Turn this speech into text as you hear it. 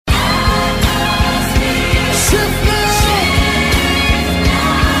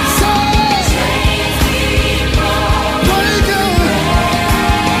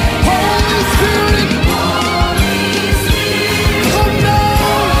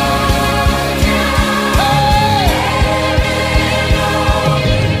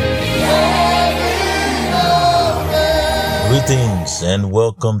Greetings and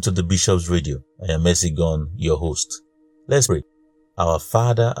welcome to the Bishop's Radio. I am Mercy Gon, your host. Let's pray. Our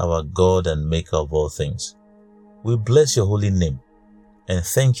Father, our God and Maker of all things, we bless your holy name and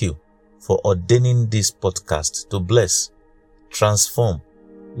thank you for ordaining this podcast to bless, transform,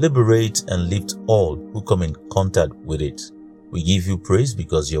 liberate and lift all who come in contact with it. We give you praise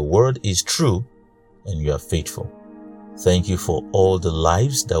because your word is true and you are faithful. Thank you for all the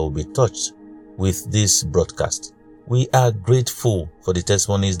lives that will be touched with this broadcast. We are grateful for the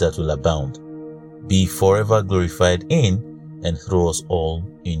testimonies that will abound. Be forever glorified in and through us all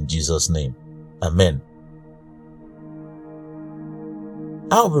in Jesus' name. Amen.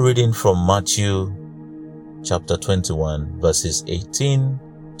 I'll be reading from Matthew chapter 21 verses 18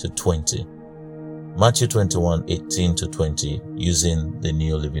 to 20. Matthew 21, 18 to 20 using the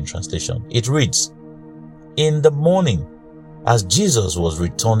New Living Translation. It reads, "In the morning, as Jesus was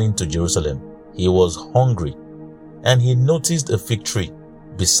returning to Jerusalem, he was hungry, and he noticed a fig tree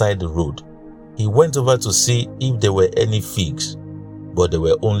beside the road. He went over to see if there were any figs, but there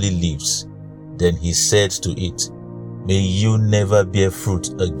were only leaves. Then he said to it, 'May you never bear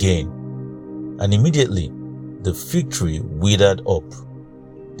fruit again.' And immediately the fig tree withered up.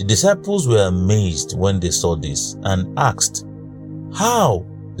 The disciples were amazed when they saw this and asked, 'How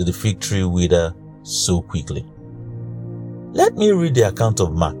did the fig tree wither so quickly?'" Let me read the account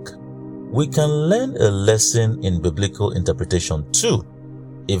of Mark. We can learn a lesson in biblical interpretation too,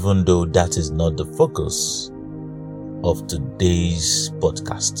 even though that is not the focus of today's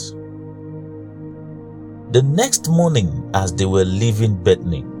podcast. The next morning, as they were leaving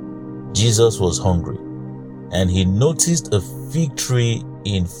Bethany, Jesus was hungry, and he noticed a fig tree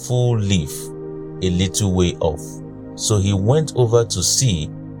in full leaf a little way off. So he went over to see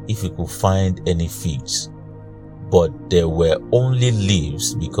if he could find any figs. But there were only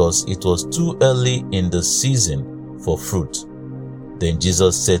leaves because it was too early in the season for fruit. Then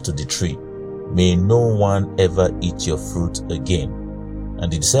Jesus said to the tree, "May no one ever eat your fruit again."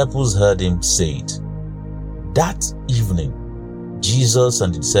 And the disciples heard him say it. That evening, Jesus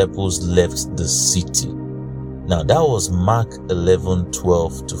and the disciples left the city. Now that was Mark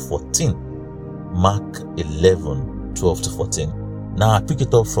 11:12 to 14. Mark 11:12 to 14. Now I pick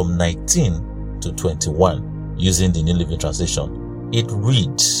it up from 19 to 21. Using the New Living Translation. It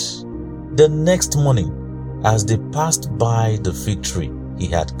reads, "The next morning, as they passed by the fig tree he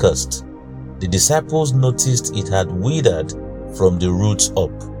had cursed, the disciples noticed it had withered from the roots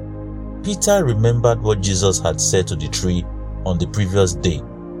up. Peter remembered what Jesus had said to the tree on the previous day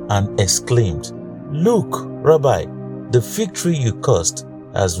and exclaimed, 'Look, Rabbi, the fig tree you cursed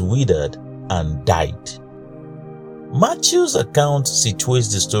has withered and died.'" Matthew's account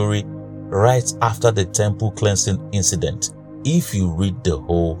situates the story right after the temple cleansing incident, if you read the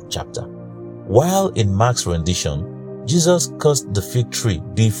whole chapter. While in Mark's rendition, Jesus cursed the fig tree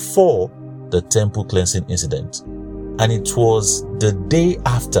before the temple cleansing incident, and it was the day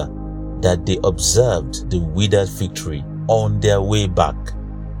after that they observed the withered fig tree on their way back.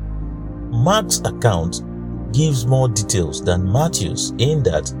 Mark's account gives more details than Matthew's in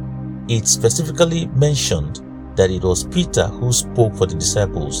that it specifically mentioned that it was Peter who spoke for the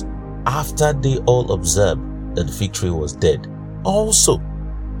disciples after they all observed that the fig tree was dead. Also,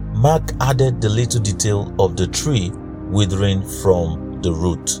 Mark added the little detail of the tree withering from the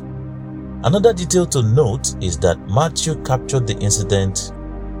root. Another detail to note is that Matthew captured the incident,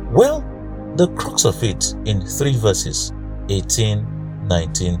 the crux of it, in 3 verses, 18,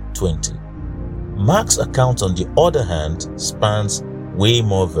 19, 20. Mark's account, on the other hand, spans way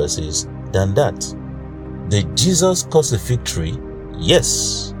more verses than that. Did Jesus curse the fig tree?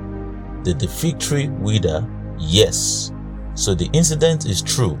 Yes. Did the fig tree wither? Yes. So the incident is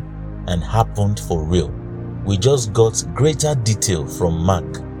true and happened for real. We just got greater detail from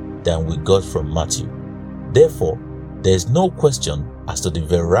Mark than we got from Matthew. Therefore, there is no question as to the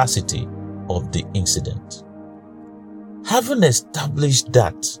veracity of the incident. Having established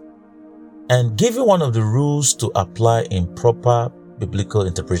that, and given one of the rules to apply in proper biblical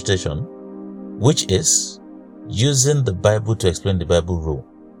interpretation, which is using the Bible to explain the Bible rule,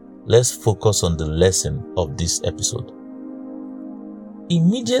 let's focus on the lesson of this episode.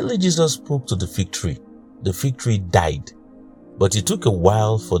 Immediately Jesus spoke to the fig tree. The fig tree died, but it took a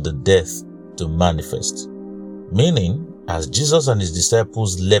while for the death to manifest. Meaning, as Jesus and his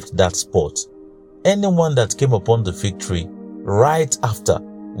disciples left that spot, anyone that came upon the fig tree right after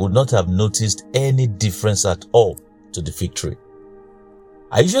would not have noticed any difference at all to the fig tree.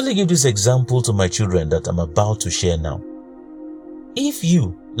 I usually give this example to my children that I'm about to share now. If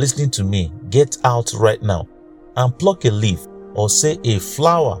you, listening to me, get out right now and pluck a leaf or say a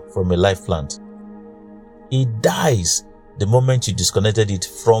flower from a live plant, it dies the moment you disconnected it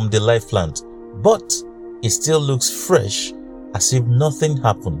from the life plant, but it still looks fresh as if nothing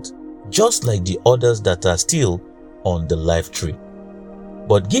happened, just like the others that are still on the life tree.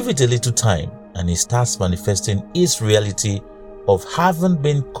 But give it a little time and it starts manifesting its reality of having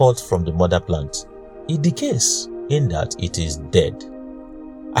been cut from the mother plant. It decays in that it is dead.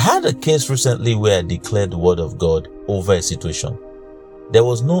 I had a case recently where I declared the word of God over a situation. There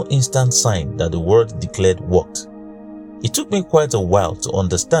was no instant sign that the word declared worked. It took me quite a while to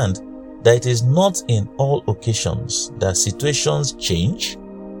understand that it is not in all occasions that situations change,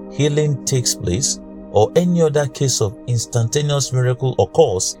 healing takes place, or any other case of instantaneous miracle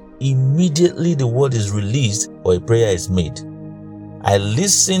occurs immediately the word is released or a prayer is made. I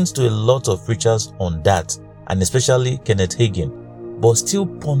listened to a lot of preachers on that, and especially Kenneth Hagin, but still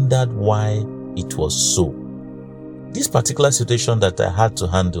pondered why it was so. This particular situation that I had to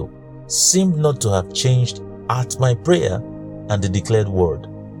handle seemed not to have changed at my prayer and the declared word.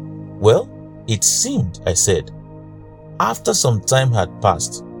 Well, it seemed, I said. After some time had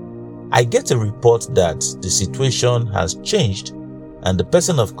passed, I get a report that the situation has changed and the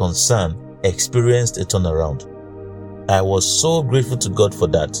person of concern experienced a turnaround. I was so grateful to God for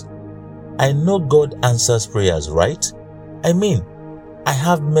that. I know God answers prayers, right? I mean, I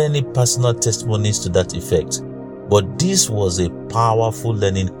have many personal testimonies to that effect, but this was a powerful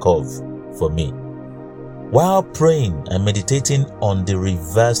learning curve for me. While praying and meditating on the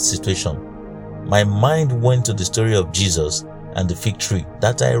reversed situation, my mind went to the story of Jesus and the fig tree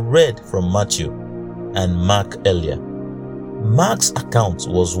that I read from Matthew and Mark earlier. Mark's account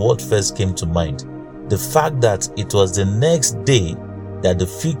was what first came to mind. The fact that it was the next day that the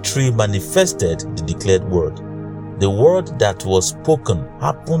fig tree manifested the declared word. The word that was spoken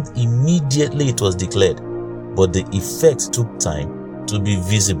happened immediately it was declared, but the effect took time to be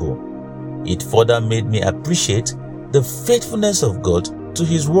visible. It further made me appreciate the faithfulness of God to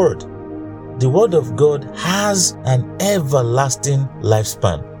His word. The word of God has an everlasting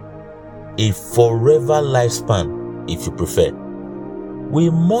lifespan, a forever lifespan if you prefer.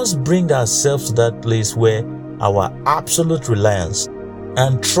 We must bring ourselves to that place where our absolute reliance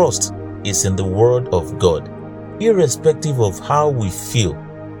and trust is in the word of God, irrespective of how we feel,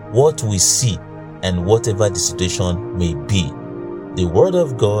 what we see, and whatever the situation may be. The word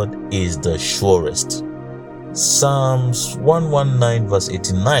of God is the surest. Psalms 119 verse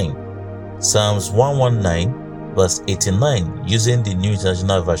 89. Psalms 119 verse 89 using the New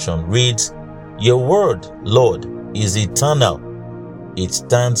International Version reads, "Your word, Lord, is eternal. It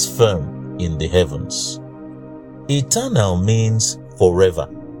stands firm in the heavens." Eternal means forever,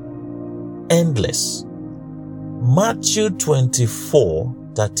 endless. Matthew 24,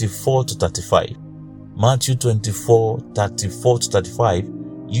 34 to 35. Matthew 24, 34 to 35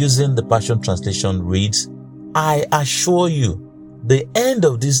 using the Passion Translation reads, "I assure you, the end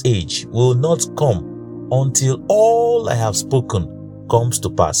of this age will not come until all I have spoken comes to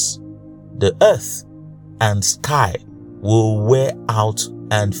pass. The earth and sky will wear out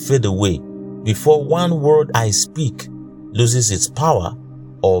and fade away before one word I speak loses its power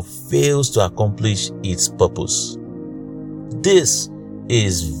or fails to accomplish its purpose." This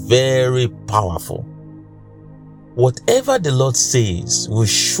is very powerful. Whatever the Lord says will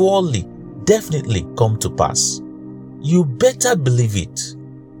surely, definitely come to pass. You better believe it.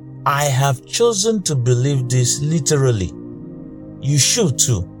 I have chosen to believe this literally. You should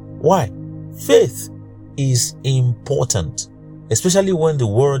too. Why? Faith is important, especially when the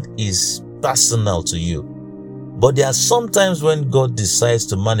word is personal to you. But there are some times when God decides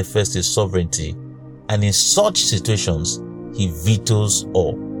to manifest His sovereignty, and in such situations, He vetoes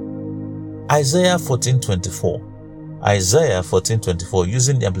all. Isaiah 14:24. Isaiah 14:24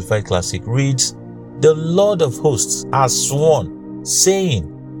 using the Amplified Classic reads, "The Lord of hosts has sworn, saying,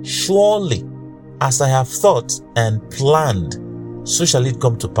 surely as I have thought and planned, so shall it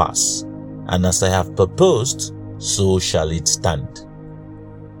come to pass, and as I have purposed, so shall it stand."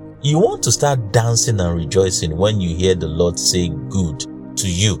 You want to start dancing and rejoicing when you hear the Lord say good to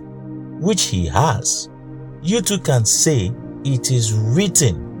you, which He has. You too can say, "It is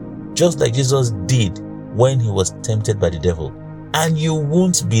written," just like Jesus did when He was tempted by the devil, and you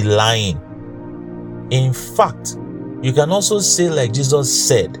won't be lying. In fact, you can also say like Jesus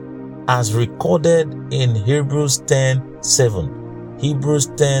said, as recorded in Hebrews 10:7. Hebrews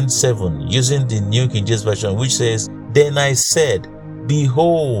 10:7 using the New King James Version, which says, "Then I said,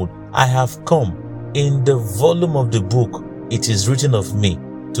 behold, I have come. In the volume of the book it is written of me,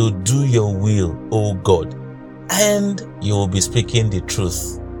 to do your will, O God." And you will be speaking the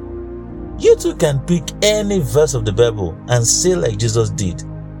truth. You too can pick any verse of the Bible and say like Jesus did,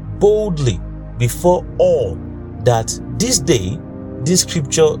 boldly, before all, that this day, this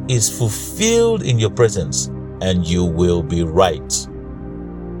scripture is fulfilled in your presence and you will be right.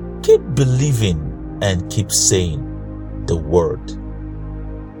 Keep believing and keep saying the word.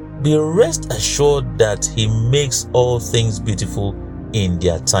 Be rest assured that He makes all things beautiful in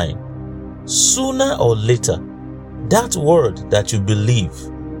their time. Sooner or later, that word that you believe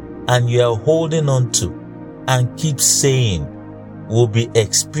and you are holding on to and keep saying will be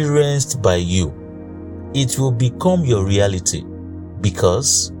experienced by you. It will become your reality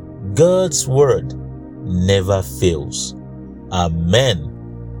because God's word never fails.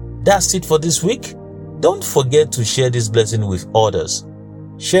 Amen. That's it for this week. Don't forget to share this blessing with others.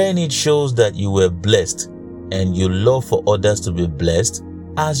 Sharing it shows that you were blessed and you love for others to be blessed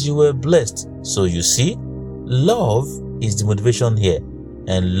as you were blessed. So you see, love is the motivation here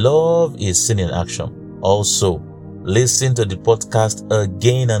and love is seen in action. Also, listen to the podcast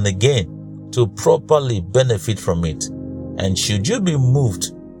again and again to properly benefit from it. And should you be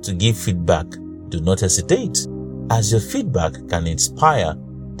moved to give feedback, do not hesitate, as your feedback can inspire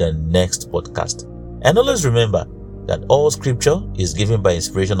the next podcast. And always remember that all scripture is given by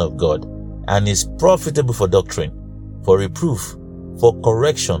inspiration of God and is profitable for doctrine, for reproof, for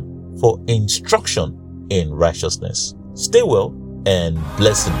correction, for instruction in righteousness. Stay well and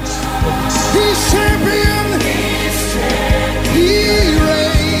blessings.